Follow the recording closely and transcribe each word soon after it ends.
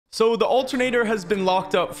So the Alternator has been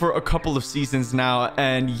locked up for a couple of seasons now,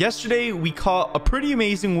 and yesterday we caught a pretty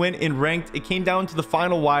amazing win in ranked. It came down to the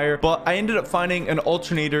final wire, but I ended up finding an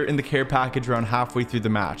Alternator in the care package around halfway through the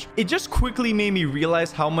match. It just quickly made me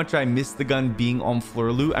realize how much I missed the gun being on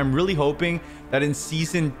floor loot. I'm really hoping that in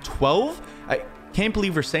season 12, I can't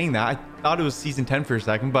believe we're saying that. I thought it was season 10 for a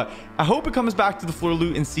second, but I hope it comes back to the floor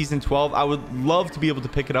loot in season 12. I would love to be able to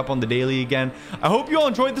pick it up on the daily again. I hope you all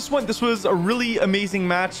enjoyed this one. This was a really amazing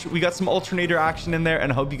match. We got some Alternator action in there,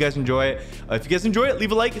 and I hope you guys enjoy it. If you guys enjoy it,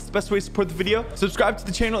 leave a like. It's the best way to support the video. Subscribe to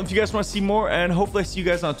the channel if you guys want to see more, and hopefully I see you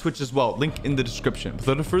guys on Twitch as well. Link in the description.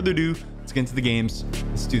 Without further ado, let's get into the games.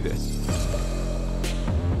 Let's do this.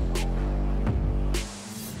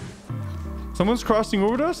 Someone's crossing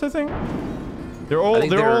over to us, I think. They're all in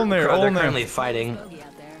there. All in there. They're currently fighting.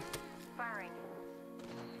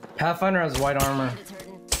 Pathfinder has white armor.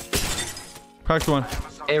 Cracked one.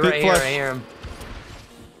 Hey, right here, I hear him.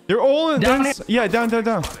 They're all in down. Yeah, down.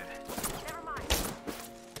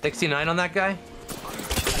 69 on that guy.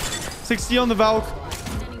 60 on the Valk.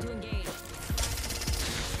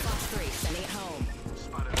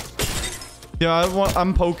 Yeah,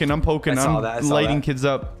 I'm poking. I'm lighting kids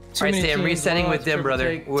up. Alright, stay. I'm resetting with them,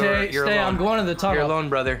 brother. You're alone. I'm going to the tunnel. You're alone,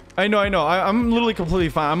 brother. I know. I'm literally completely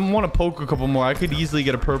fine. I want to poke a couple more. I could easily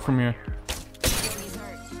get a perp from here.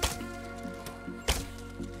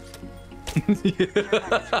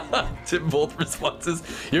 To both responses.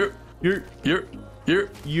 You're.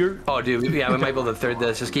 Oh, dude, we might be able to third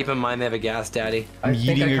this. Just keep in mind they have a gas daddy. I'm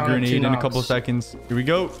yeeting a grenade in a couple of seconds. Here we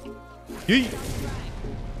go. Yeet.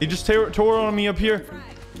 He just tore on me up here.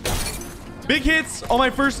 Big hits on my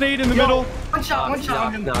first nade in the middle. One shot on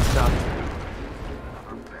him. Knock.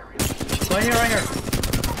 Right here.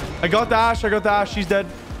 I got the Ash. She's dead.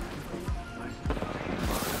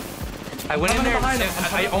 I went in there.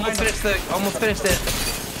 I almost finished it.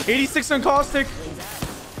 86 on caustic.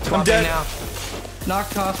 I'm dead now. Knock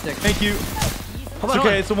caustic. Thank you. Hold on,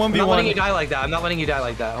 okay, it's a 1v1. I'm not letting you die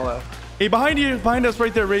like that. Hold on. Hey, behind us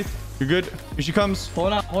right there, Wraith. You're good. Here she comes.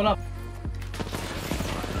 Hold up.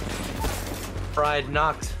 Fried,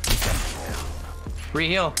 knocked.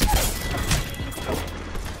 Re-heal. Is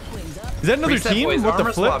that another Reset, team? boys. What the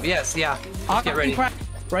Armor flip? swap. Yes, yeah. Get ready. Right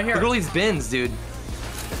here. Look at all these bins, dude.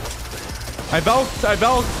 I balked.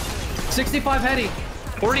 65 heady.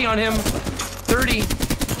 40 on him. 30.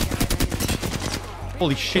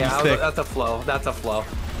 Holy shit, he's Yeah, thick. that's a flow.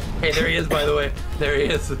 Hey, there he is, by the way. There he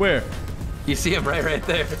is. Where? You see him right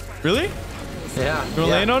there. Really? Yeah. You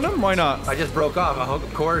wanna land on him? Why not? I just broke off.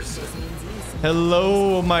 Of course.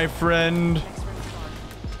 Hello, my friend.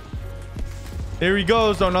 There he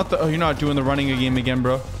goes. Oh, you're not doing the running game again,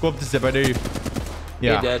 bro. Go up the zip. I dare you.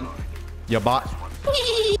 Yeah. He dead. Yeah, bot.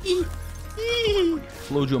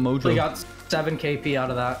 Flojo mojo. We got 7 KP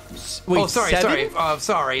out of that. Wait, Oh,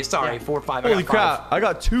 sorry. 4 5. Holy crap. I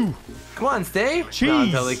got 2. Come on, stay. Jeez. No,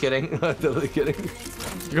 I'm totally kidding. You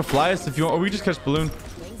can fly us if you want, or we just catch balloon.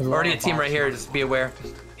 Already a team right here. Just be aware.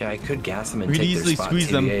 Yeah, I could gas them and We could take easily their spot,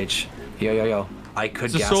 squeeze them. TBH. Yo. I could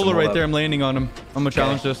It's a gas solo them. right there. I'm landing on him. I'm gonna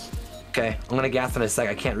challenge this. Okay, I'm gonna gas in a sec.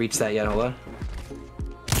 I can't reach that yet. Hold on.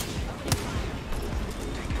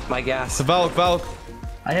 My gas. The Valk.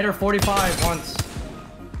 I hit her 45 once.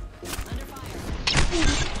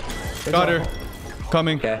 Got her.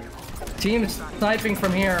 Coming. Okay. Team sniping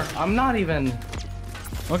from here. I'm not even.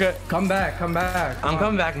 Okay. Come back. I'm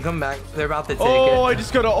coming back. They're about to take it. Oh, I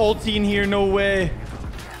just got an ulti in here. No way.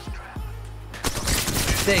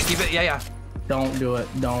 Stay, keep it. Yeah. Don't do it.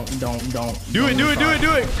 Don't. Do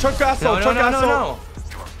it. Chuck gas ult. No.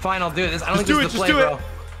 Fine, I'll do this. I don't think this is the play, bro.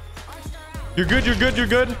 You're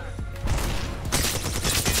good.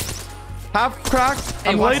 Half cracked.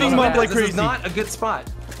 Hey, I'm lighting him up like this crazy. is not a good spot.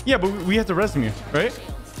 Yeah, but we have to res him here, right?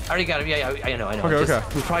 I already got him. Yeah, I know. Okay.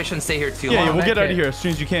 We probably shouldn't stay here too long. Yeah, we'll get out of here as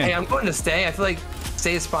soon as you can. Hey, I'm going to stay. I feel like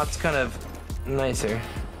stay spot's kind of nicer.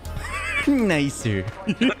 Nicer.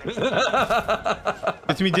 Get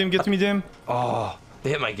to me, Dim. Oh,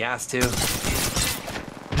 they hit my gas too.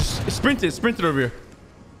 Just sprint it over here.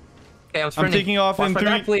 Okay, I'm sprinting. I'm taking off in 3,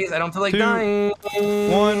 back, please. I don't feel like 2, dying.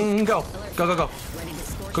 1. Go. Go.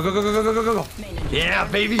 Yeah,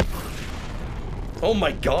 baby. Oh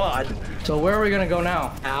my god. So where are we gonna go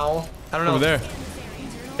now? Ow. I don't know. Over there.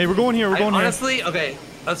 Hey, we're going here. Honestly, okay.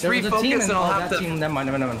 Let's refocus and I'll have to. Never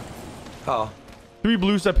mind. Oh. 3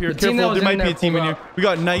 blues up here. Careful, there might be a team in here. We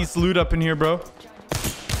got nice loot up in here, bro.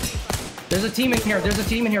 There's a team in here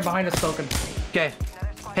behind us, Token. Okay.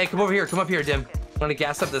 Hey, come over here. Come up here, Dim. I'm gonna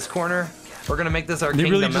gas up this corner. We're gonna make this our They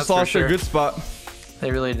kingdom. really just lost their good spot.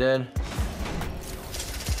 They really did.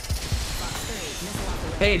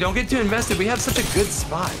 Hey, don't get too invested. We have such a good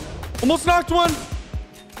spot. Almost knocked one.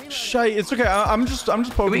 Shite. It's okay. I'm just Can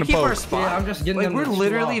poking we to keep poke. our spot? Yeah, I'm just getting like, them we're to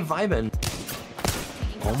literally shoot vibing.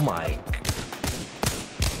 Oh my.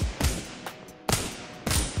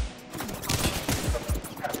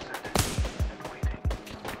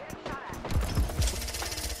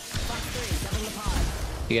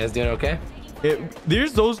 You guys doing okay?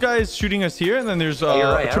 There's those guys shooting us here, and then there's Oh, you're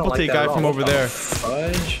right. a I don't triple like take that guy at all. from over What the there.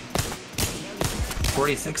 Fudge.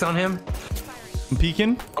 46 on him. I'm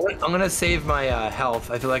peeking. I'm gonna save my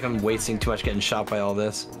health. I feel like I'm wasting too much getting shot by all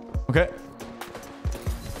this. Okay.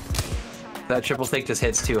 That triple take just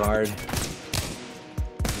hits too hard.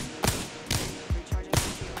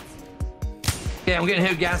 Yeah, I'm getting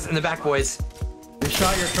hit with gas in the back, boys. You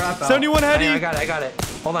shot your trap out. 71 heady. I got it. I got it.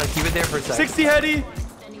 Hold on. Keep it there for a second. 60 heady.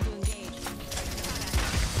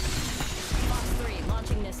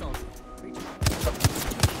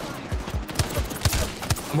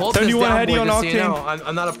 I'm holding this 71 down, heady boy, on just so you Octane. know.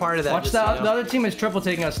 I'm not a part of that. Watch just that. so you The know. other team is triple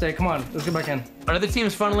taking us. Stay. Come on. Let's get back in. Another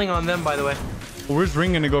team's funneling on them, by the way. Well, where's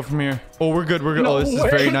Ring gonna go from here? Oh, we're good. We're good. No Oh, this is way.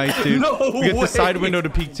 very nice, dude. No we get the side way. window to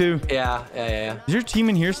peek too. Yeah. Is your team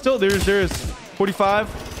in here still? There's 45.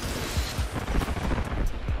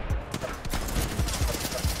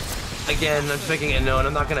 Again, I'm just making it known.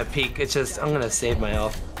 I'm not gonna peek. It's just I'm gonna save my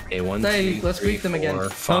health. Okay, one. Hey, two, let's three, greet them again. four,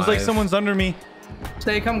 Sounds like five. someone's under me.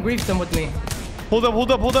 Stay. Come grief them with me. Hold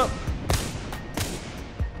up.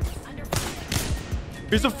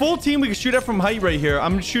 There's a full team we can shoot at from height right here.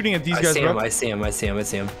 I'm shooting at these guys, bro. I see him. Hey,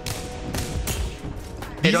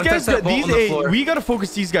 These don't guys, touch that bolt on the floor. we gotta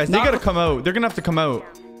focus these guys. They gotta come out. They're gonna have to come out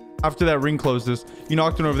after that ring closes. You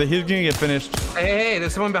knocked one over there. He's gonna get finished. Hey,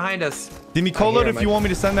 there's someone behind us. Dimi, call hear out him. if you want me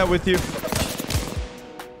to send that with you.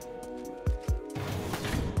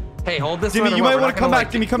 Hey, hold this Jimmy, one. you might wanna come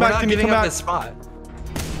back, Jimmy, come back, Jimmy, come back. This spot.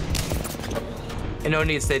 And no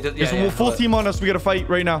need to stay. Yeah, There's a full team on us. We gotta fight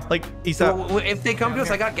right now. Like, ASAP. Well, if they come to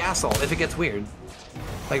us, I got gas ult. If it gets weird.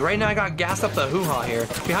 Like right now, I got gassed up the hoo-ha here.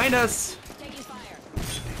 Behind us.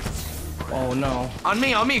 Oh no. On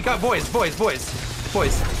me. Got boys.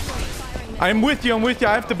 I'm with you.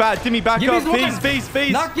 I have to bat. Jimmy, back Gibby's up. one.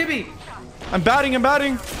 Phase. Knock Gibby. I'm batting. I'm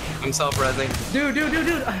self-resing. Dude.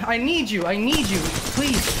 I need you.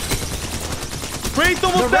 Please. Wraith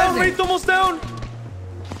almost down.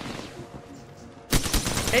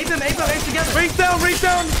 Ape them together. Wraith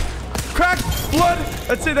down. Crack. Blood.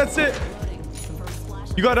 That's it.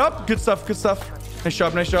 You got up? Good stuff. Nice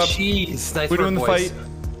job. Jeez, nice We're doing the work, boys.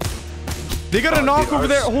 fight. They got a knock dude, over ours-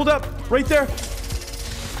 there. Hold up. Right there.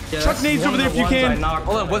 Yeah, Chuck that's nades one over of there the if you ones I can. knocked.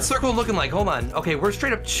 Hold on, what's circle looking like? Hold on. Okay, we're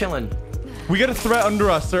straight up chilling. We got a threat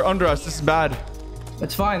under us. They're under us. This is bad.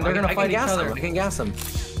 It's fine. They're gonna fight each other. I can gas them.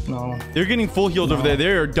 No. They're getting full healed over there.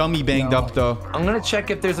 They're dummy banged No. up though. I'm gonna check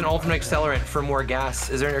if there's an alternate accelerant for more gas.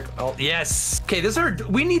 Is there? Oh, yes. Okay,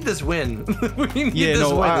 we need this win. We need Yeah, this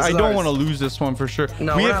no, win. This I is don't ours. want to lose this one for sure.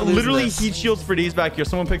 No, we we're have not losing literally this. heat shields for days back here.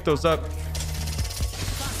 Someone pick those up.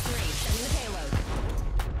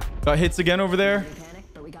 Got hits again over there.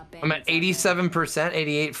 I'm at 87%,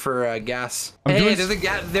 88 for gas. I'm doing there's a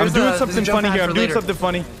gas. I'm doing something funny here. I'm doing something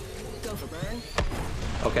funny.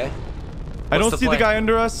 Okay. I What's don't the see the play? guy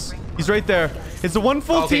under us. He's right there. It's a one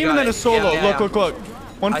full Okay, team got and then it. a solo. Yeah. Look.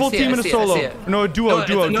 One I full see team it, and I a see it, I solo. see it. No, a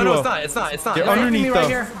duo. No, it's not. It's not. They're Aping underneath me right though.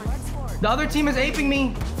 here. The other team is aping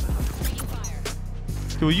me.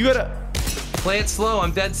 Dude, you gotta. Play it slow.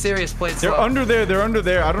 I'm dead serious. Play it slow. They're under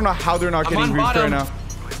there. I don't know how they're not I'm getting on griefed right bottom. now.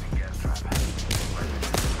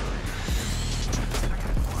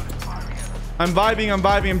 I'm vibing.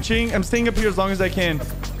 I'm chilling. I'm staying up here as long as I can.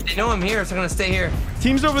 They know I'm here, so I'm gonna stay here.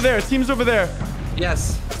 Team's over there.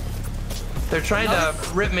 Yes. They're trying to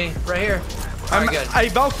rip me right here. All right, good. I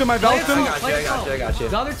balked him. I got you.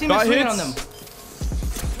 The other team Got is swinging hits. on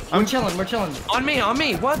them. We're chilling. On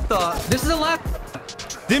me. What the? This is a left.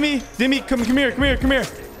 Dimmy, come here.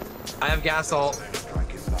 I have gas ult.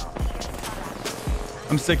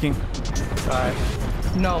 I'm sticking. All right.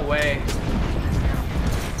 No way.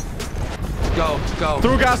 Go.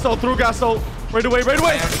 Through gas ult. Right away.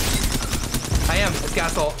 I am. It's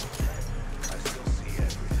gas ult.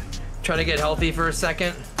 Trying to get healthy for a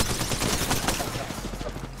second.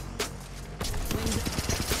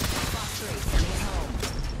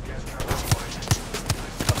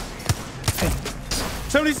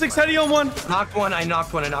 $76 heady on one. Knocked one. I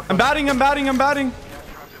knocked one. I'm batting. I'm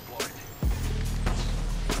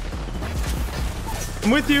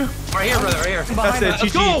with you. Right here, brother. Right here. That's it. Let's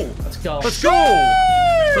GG. go. Let's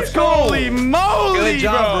go. Holy moly, Good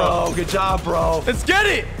job, bro. Good job, bro. Let's get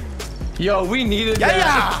it. Yo, we needed Yeah.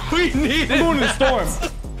 that. We needed I'm going to the storm.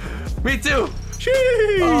 Me too.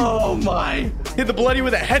 Jeez. Oh my. Hit the bloody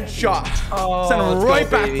with a headshot. Oh, Send him let's right go,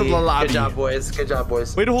 back to baby. the lobby. Good job, boys. Good job,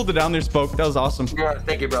 boys. Way to hold it down there, Spoke. That was awesome. Yeah,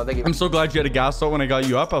 thank you, bro. Thank you. I'm so glad you had a gas out when I got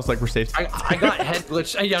you up. I was like, we're safe. I got head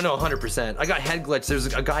glitch. Yeah, no, 100%. I got head glitch. There's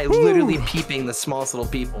a guy literally peeping the smallest little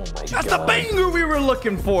peep. Oh my god. That's the banger we were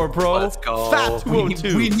looking for, bro. Let's go. Fat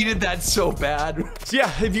 202. We needed that so bad. So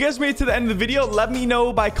yeah, if you guys made it to the end of the video, let me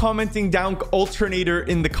know by commenting down Alternator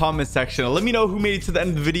in the comment section. Let me know who made it to the end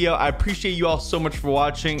of the video. I appreciate you all so much for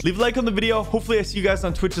watching. Leave a like on the video. Hopefully I see you guys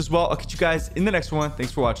on Twitch as well. I'll catch you guys in the next one.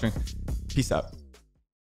 Thanks for watching. Peace out.